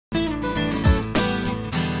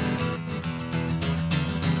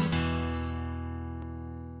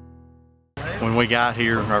When we got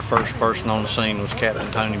here, our first person on the scene was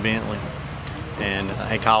Captain Tony Bentley, and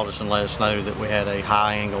he called us and let us know that we had a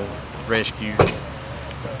high-angle rescue.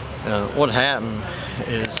 What happened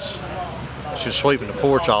is she was sweeping the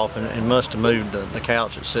porch off and must have moved the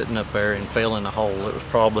couch that's sitting up there and fell in the hole. It was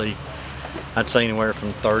probably, I'd say, anywhere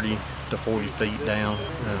from 30 to 40 feet down.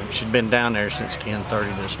 She'd been down there since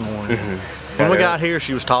 10:30 this morning. When we got here,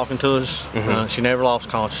 she was talking to us. She never lost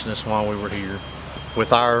consciousness while we were here.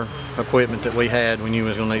 With our equipment that we had, we knew we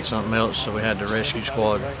was going to need something else, so we had the rescue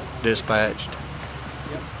squad dispatched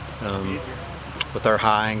with their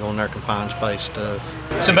high angle and their confined space stuff.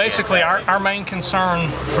 So basically our main concern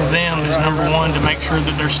for them is, number one, to make sure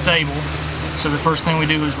that they're stable. So the first thing we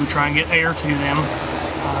do is we try and get air to them,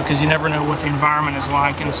 because you never know what the environment is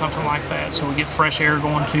like in something like that. So we get fresh air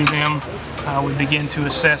going to them. We begin to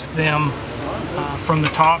assess them from the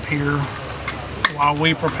top here while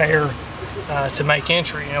we prepare to make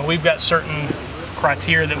entry. You know, we've got certain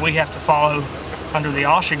criteria that we have to follow under the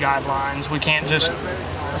OSHA guidelines. We can't just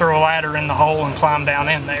throw a ladder in the hole and climb down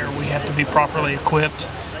in there. We have to be properly equipped,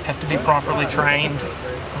 have to be properly trained,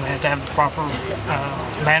 and we have to have the proper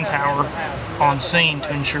manpower on scene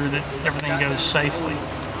to ensure that everything goes safely.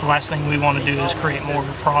 The last thing we want to do is create more of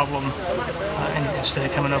a problem instead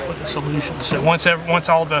of coming up with a solution. So once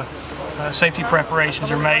all the safety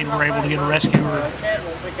preparations are made, we're able to get a rescuer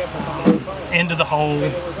into the hole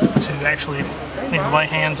to actually lay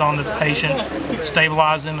hands on the patient,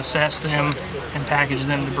 stabilize them, assess them, and package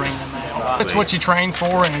them to bring them out. It's what you train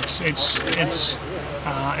for, and it's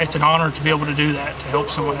an honor to be able to do that, to help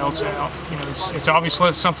someone else out. You know, it's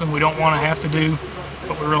obviously something we don't want to have to do,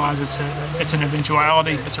 but we realize it's an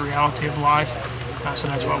eventuality, it's a reality of life. So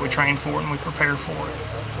that's what we train for and we prepare for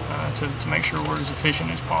it, to make sure we're as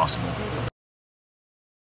efficient as possible.